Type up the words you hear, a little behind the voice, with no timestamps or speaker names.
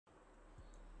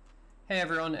Hey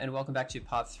everyone, and welcome back to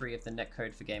part 3 of the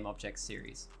NetCode for gameobjects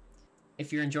series.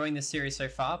 If you're enjoying this series so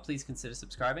far, please consider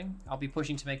subscribing. I'll be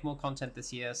pushing to make more content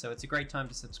this year, so it's a great time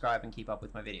to subscribe and keep up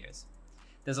with my videos.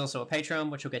 There's also a Patreon,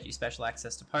 which will get you special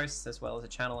access to posts, as well as a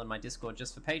channel in my Discord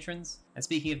just for patrons. And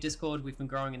speaking of Discord, we've been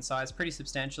growing in size pretty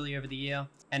substantially over the year,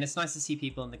 and it's nice to see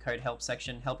people in the code help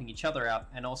section helping each other out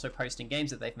and also posting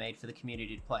games that they've made for the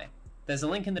community to play. There's a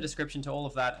link in the description to all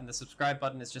of that, and the subscribe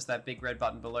button is just that big red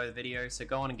button below the video, so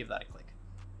go on and give that a click.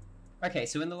 Okay,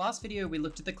 so in the last video we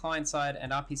looked at the client side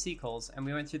and RPC calls, and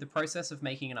we went through the process of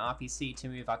making an RPC to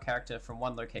move our character from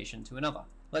one location to another.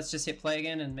 Let's just hit play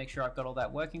again and make sure I've got all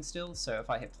that working still. So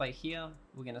if I hit play here,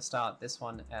 we're going to start this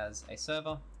one as a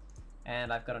server,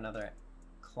 and I've got another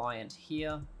client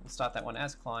here. We'll start that one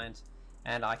as client,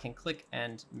 and I can click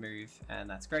and move, and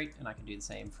that's great, and I can do the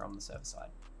same from the server side.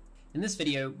 In this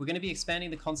video, we're going to be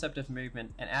expanding the concept of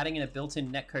movement and adding in a built-in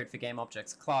NetCode for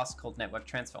gameobjects class called Network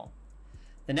Transform.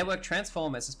 The Network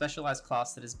Transform is a specialized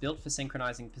class that is built for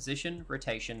synchronizing position,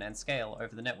 rotation, and scale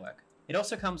over the network. It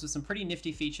also comes with some pretty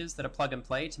nifty features that are plug and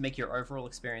play to make your overall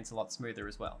experience a lot smoother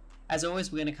as well. As always,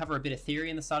 we're going to cover a bit of theory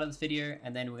in the start of this video,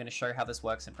 and then we're going to show how this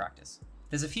works in practice.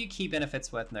 There's a few key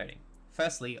benefits worth noting.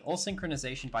 Firstly, all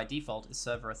synchronization by default is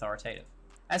server authoritative.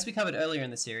 As we covered earlier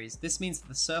in the series, this means that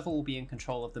the server will be in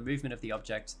control of the movement of the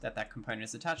object that component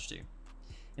is attached to.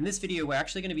 In this video, we're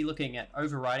actually going to be looking at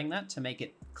overriding that to make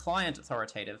it client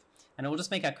authoritative, and it will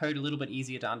just make our code a little bit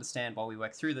easier to understand while we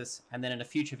work through this, and then in a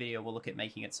future video we'll look at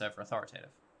making it server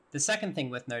authoritative. The second thing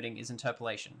worth noting is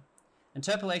interpolation.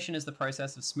 Interpolation is the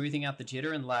process of smoothing out the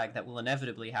jitter and lag that will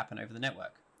inevitably happen over the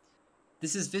network.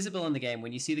 This is visible in the game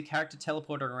when you see the character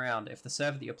teleporting around if the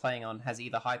server that you're playing on has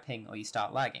either high ping or you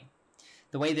start lagging.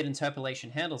 The way that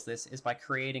interpolation handles this is by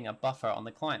creating a buffer on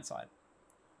the client side.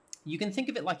 You can think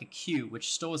of it like a queue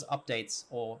which stores updates,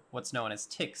 or what's known as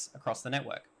ticks, across the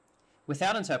network.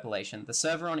 Without interpolation, the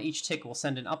server on each tick will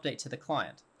send an update to the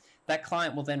client. That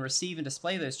client will then receive and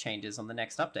display those changes on the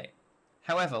next update.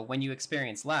 However, when you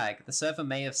experience lag, the server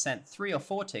may have sent 3 or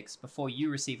 4 ticks before you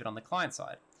receive it on the client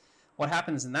side. What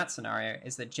happens in that scenario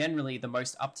is that generally the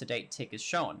most up-to-date tick is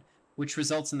shown, which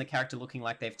results in the character looking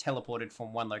like they've teleported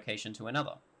from one location to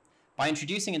another. By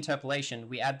introducing interpolation,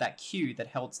 we add that queue that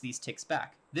holds these ticks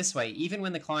back. This way, even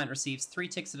when the client receives 3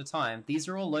 ticks at a time, these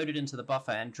are all loaded into the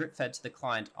buffer and drip-fed to the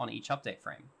client on each update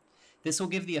frame. This will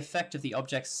give the effect of the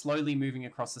objects slowly moving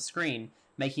across the screen,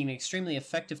 making an extremely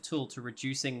effective tool to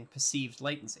reducing perceived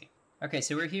latency. Okay,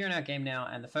 so we're here in our game now,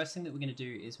 and the first thing that we're going to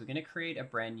do is we're going to create a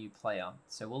brand new player.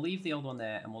 So we'll leave the old one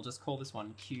there, and we'll just call this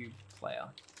one cube player.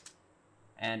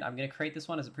 And I'm going to create this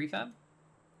one as a prefab.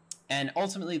 And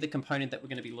ultimately, the component that we're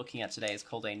going to be looking at today is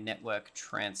called a network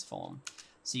transform.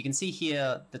 So you can see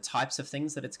here the types of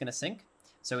things that it's going to sync.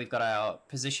 So we've got our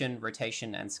position,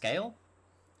 rotation, and scale.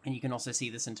 And you can also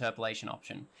see this interpolation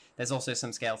option. There's also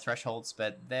some scale thresholds,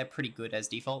 but they're pretty good as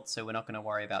default, so we're not going to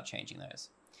worry about changing those.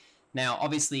 Now,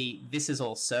 obviously, this is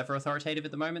all server authoritative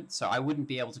at the moment, so I wouldn't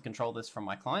be able to control this from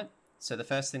my client. So the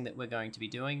first thing that we're going to be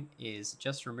doing is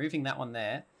just removing that one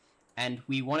there, and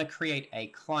we want to create a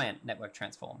client network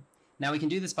transform. Now we can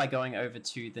do this by going over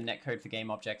to the NetCode for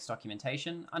gameobjects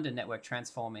documentation. Under network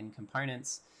transform in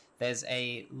components, there's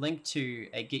a link to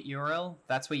a Git URL.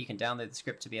 That's where you can download the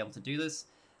script to be able to do this.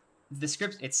 The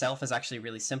script itself is actually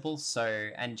really simple,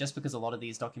 and just because a lot of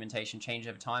these documentation change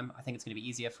over time, I think it's going to be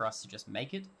easier for us to just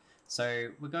make it. So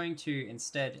we're going to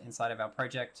instead, inside of our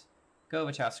project, go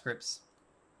over to our scripts,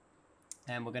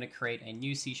 and we're going to create a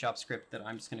new C# script that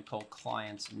I'm just going to call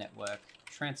client network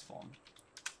transform.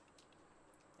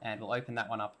 And we'll open that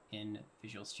one up in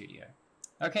Visual Studio.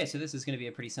 Okay, so this is going to be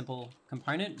a pretty simple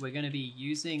component. We're going to be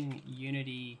using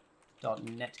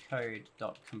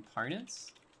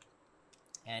unity.netcode.components.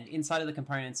 And inside of the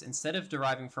components, instead of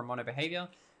deriving from mono behavior,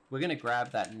 we're going to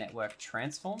grab that network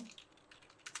transform.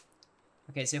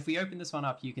 Okay, so if we open this one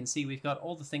up, you can see we've got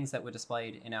all the things that were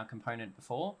displayed in our component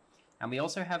before. And we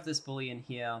also have this boolean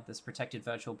here, this protected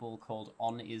virtual bool called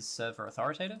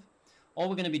onIsServerAuthoritative. All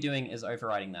we're going to be doing is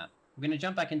overriding that. We're going to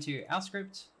jump back into our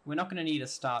script. We're not going to need a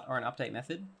start or an update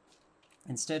method.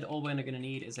 Instead, all we're going to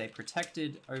need is a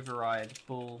protected override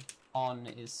bool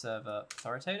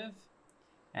onIsServerAuthoritative.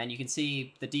 And you can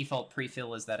see the default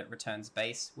prefill is that it returns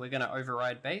base. We're going to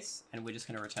override base, and we're just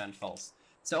going to return false.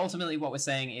 So ultimately what we're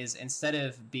saying is instead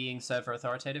of being server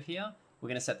authoritative here, we're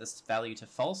going to set this value to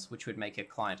false, which would make it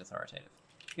client authoritative.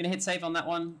 We're going to hit save on that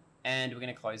one, and we're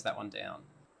going to close that one down.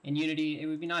 In Unity, it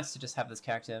would be nice to just have this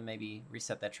character maybe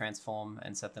reset their transform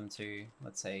and set them to,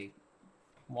 let's say,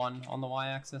 1 on the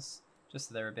y-axis, just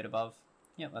so they're a bit above.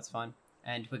 Yep, that's fine.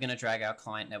 And we're going to drag our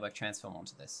client network transform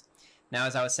onto this. Now,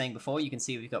 as I was saying before, you can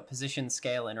see we've got position,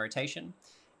 scale, and rotation.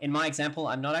 In my example,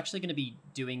 I'm not actually going to be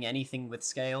doing anything with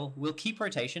scale. We'll keep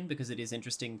rotation because it is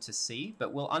interesting to see,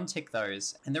 but we'll untick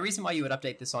those. And the reason why you would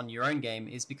update this on your own game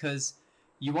is because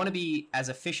you want to be as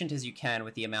efficient as you can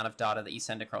with the amount of data that you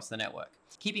send across the network.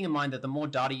 Keeping in mind that the more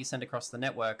data you send across the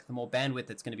network, the more bandwidth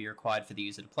that's going to be required for the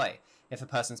user to play. If a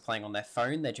person's playing on their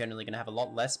phone, they're generally going to have a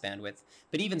lot less bandwidth.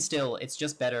 But even still, it's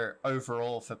just better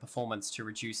overall for performance to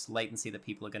reduce latency that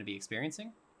people are going to be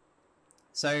experiencing.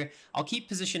 So I'll keep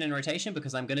position and rotation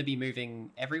because I'm going to be moving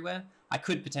everywhere. I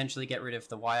could potentially get rid of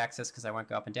the y-axis because I won't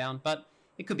go up and down, but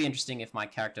it could be interesting if my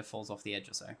character falls off the edge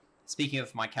or so. Speaking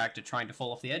of my character trying to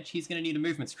fall off the edge, he's going to need a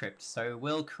movement script. So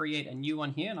we'll create a new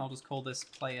one here, and I'll just call this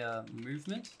player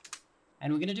movement.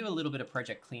 And we're going to do a little bit of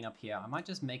project cleanup here. I might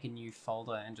just make a new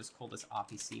folder and just call this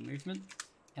RPC movement.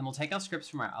 And we'll take our scripts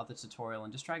from our other tutorial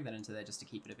and just drag that into there just to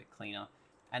keep it a bit cleaner.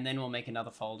 And then we'll make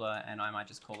another folder, and I might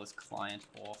just call this client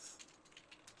auth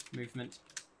movement.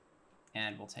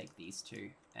 And we'll take these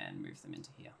two and move them into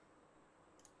here.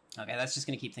 Okay, that's just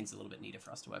going to keep things a little bit neater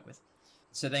for us to work with.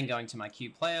 So then going to my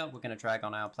cube player, we're going to drag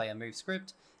on our player move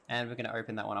script, and we're going to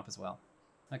open that one up as well.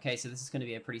 Okay, so this is going to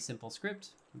be a pretty simple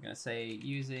script. We're going to say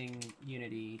using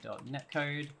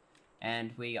unity.netcode,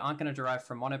 and we aren't going to derive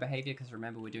from mono behavior because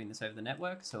remember we're doing this over the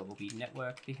network, so it will be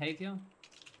network behavior.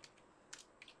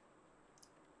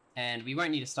 And we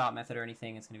won't need a start method or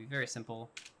anything. It's going to be very simple.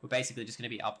 We're basically just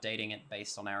going to be updating it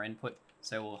based on our input.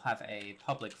 So we'll have a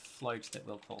public float that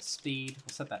we'll call speed.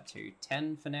 We'll set that to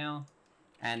 10 for now.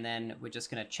 And then we're just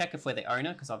going to check if we're the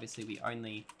owner, because obviously we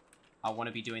only want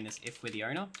to be doing this if we're the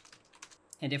owner.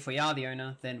 And if we are the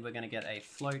owner, then we're going to get a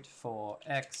float for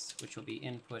x, which will be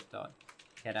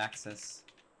input.getAccess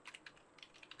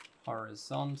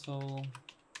horizontal,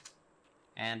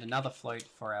 and another float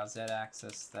for our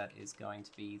z-axis that is going to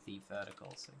be the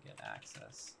vertical. So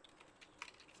getAccess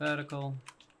vertical.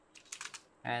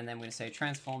 And then we're going to say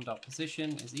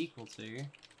transform.position is equal to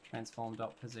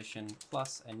transform.position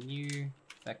plus a new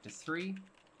vector 3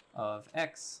 of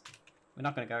x. We're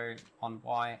not going to go on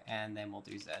y, and then we'll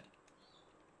do z.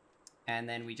 And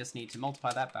then we just need to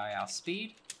multiply that by our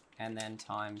speed, and then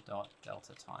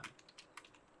time.delta time.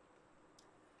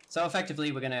 So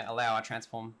effectively, we're going to allow our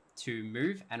transform to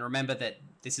move. And remember that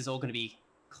this is all going to be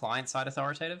client-side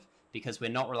authoritative, because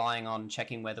we're not relying on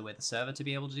checking whether we're the server to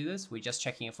be able to do this. We're just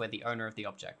checking if we're the owner of the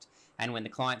object. And when the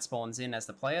client spawns in as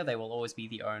the player, they will always be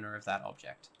the owner of that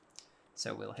object.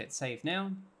 So we'll hit save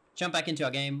now. Jump back into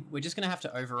our game. We're just going to have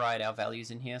to override our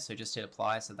values in here. So just hit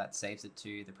apply, so that saves it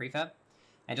to the prefab.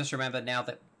 And just remember now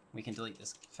that we can delete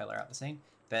this fella out the scene.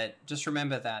 But just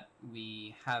remember that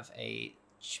we have a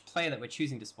player that we're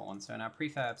choosing to spawn. So in our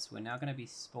prefabs, we're now going to be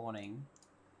spawning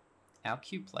our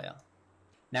cube player.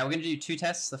 Now we're going to do two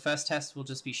tests. The first test will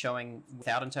just be showing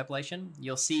without interpolation.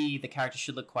 You'll see the character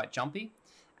should look quite jumpy.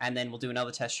 And then we'll do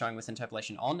another test showing with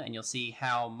interpolation on, and you'll see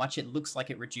how much it looks like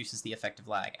it reduces the effective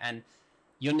lag. And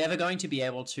you're never going to be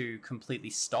able to completely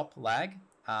stop lag.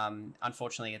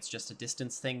 Unfortunately, it's just a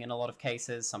distance thing in a lot of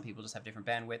cases. Some people just have different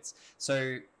bandwidths.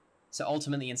 So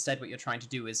ultimately, instead, what you're trying to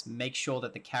do is make sure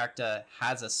that the character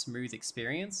has a smooth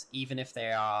experience, even if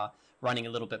they are running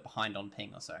a little bit behind on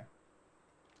ping or so.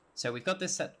 So we've got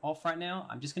this set off right now.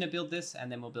 I'm just going to build this,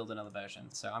 and then we'll build another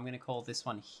version. So I'm going to call this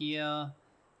one here.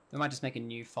 We might just make a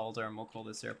new folder, and we'll call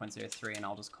this 0.03, and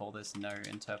I'll just call this no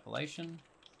interpolation.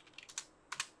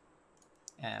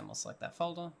 And we'll select that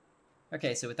folder.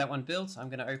 Okay, so with that one built, I'm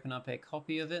going to open up a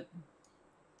copy of it.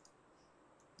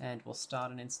 And we'll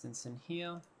start an instance in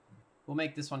here. We'll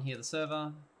make this one here the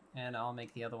server, and I'll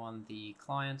make the other one the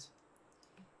client.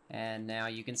 And now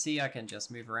you can see I can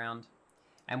just move around.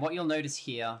 And what you'll notice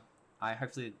here,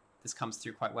 hopefully this comes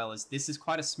through quite well, is this is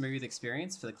quite a smooth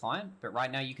experience for the client. But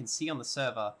right now you can see on the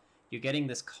server, you're getting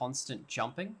this constant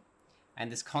jumping.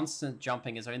 And this constant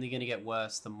jumping is only going to get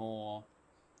worse the more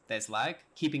there's lag.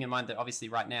 Keeping in mind that obviously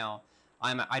right now,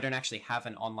 I don't actually have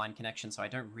an online connection, so I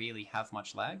don't really have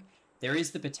much lag. There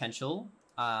is the potential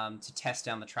to test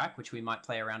down the track, which we might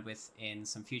play around with in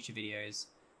some future videos.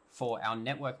 For our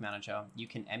network manager, you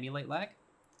can emulate lag.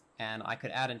 And I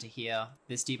could add into here,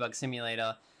 this debug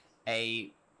simulator,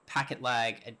 a packet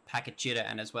lag, a packet jitter,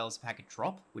 and as well as a packet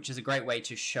drop, which is a great way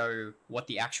to show what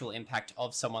the actual impact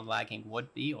of someone lagging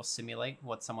would be, or simulate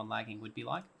what someone lagging would be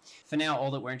like. For now,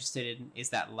 all that we're interested in is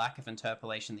that lack of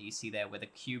interpolation that you see there, where the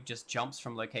cube just jumps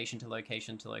from location to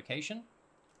location to location.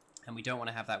 And we don't want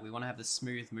to have that. We want to have the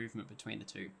smooth movement between the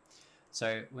two.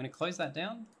 So we're going to close that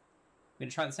down. We're going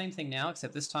to try the same thing now,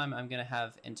 except this time I'm going to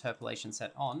have interpolation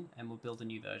set on, and we'll build a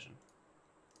new version.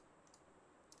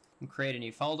 And create a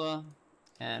new folder,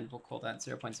 and we'll call that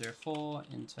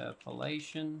 0.04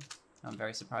 interpolation. I'm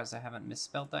very surprised I haven't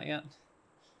misspelled that yet.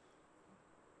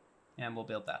 And we'll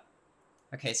build that.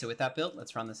 Okay, so with that built,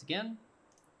 let's run this again.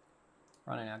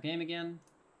 Running our game again.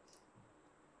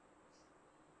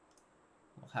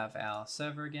 We'll have our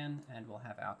server again, and we'll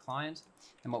have our client.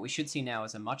 And what we should see now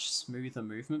is a much smoother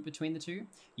movement between the two.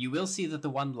 You will see that the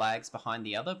one lags behind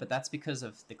the other, but that's because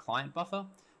of the client buffer.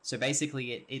 So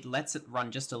basically, it lets it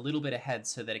run just a little bit ahead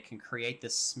so that it can create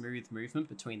this smooth movement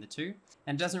between the two.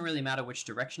 And it doesn't really matter which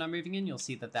direction I'm moving in, you'll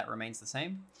see that that remains the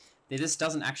same. This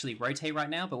doesn't actually rotate right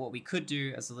now, but what we could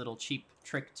do as a little cheap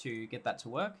trick to get that to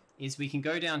work is we can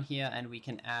go down here and we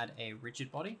can add a rigid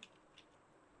body.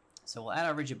 So we'll add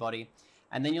our rigid body,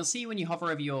 and then you'll see when you hover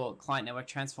over your client network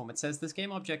transform, it says this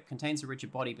game object contains a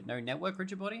rigid body but no network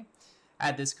rigid body.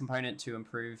 Add this component to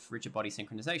improve rigid body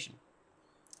synchronization.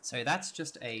 So that's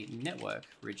just a network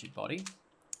rigid body,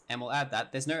 and we'll add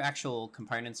that. There's no actual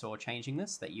components or changing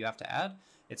this that you have to add.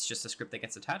 It's just a script that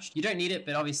gets attached. You don't need it,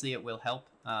 but obviously it will help.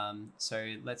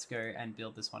 So let's go and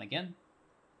build this one again.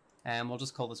 And we'll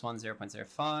just call this one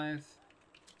 0.05.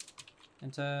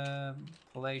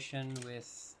 Interpolation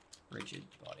with rigid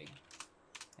body.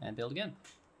 And build again.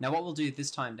 Now what we'll do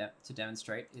this time to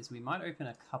demonstrate is we might open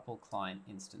a couple client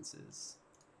instances.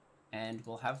 And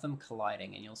we'll have them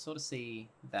colliding, and you'll sort of see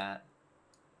that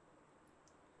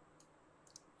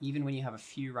even when you have a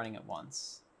few running at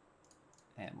once,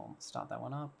 and we'll start that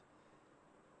one up.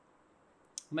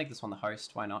 We'll make this one the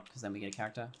host, why not? Because then we get a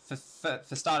character.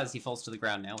 For starters, he falls to the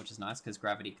ground now, which is nice, because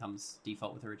gravity comes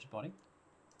default with a rigid body.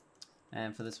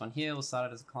 And for this one here, we'll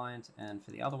start it as a client, and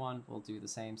for the other one, we'll do the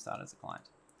same, start as a client.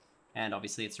 And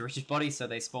obviously it's a rigid body, so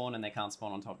they spawn and they can't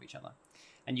spawn on top of each other.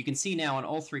 And you can see now on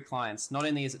all three clients, not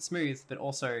only is it smooth, but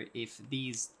also if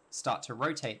these start to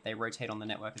rotate, they rotate on the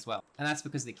network as well. And that's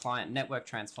because the client network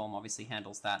transform obviously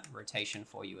handles that rotation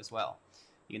for you as well.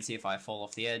 You can see if I fall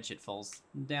off the edge, it falls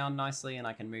down nicely, and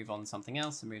I can move on something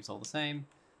else. It moves all the same.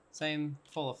 Same,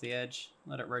 fall off the edge,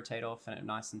 let it rotate off, and it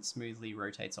nice and smoothly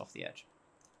rotates off the edge.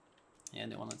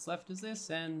 And the one that's left is this,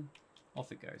 and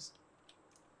off it goes.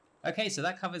 Okay, so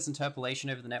that covers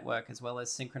interpolation over the network as well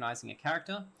as synchronizing a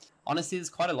character. Honestly, there's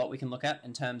quite a lot we can look at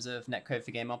in terms of netcode for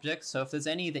game objects, so if there's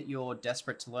any that you're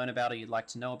desperate to learn about or you'd like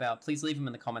to know about, please leave them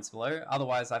in the comments below.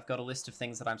 Otherwise, I've got a list of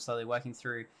things that I'm slowly working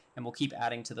through, and we'll keep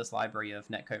adding to this library of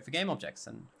netcode for game objects,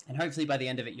 and hopefully by the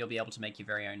end of it, you'll be able to make your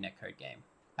very own netcode game.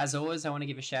 As always, I want to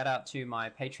give a shout out to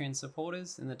my Patreon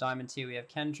supporters. In the Diamond tier, we have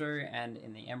Kendro, and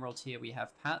in the Emerald tier, we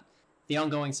have Pat. The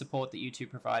ongoing support that you two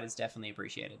provide is definitely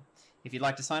appreciated. If you'd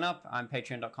like to sign up, I'm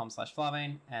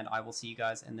patreon.com/Flarvain, and I will see you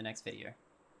guys in the next video.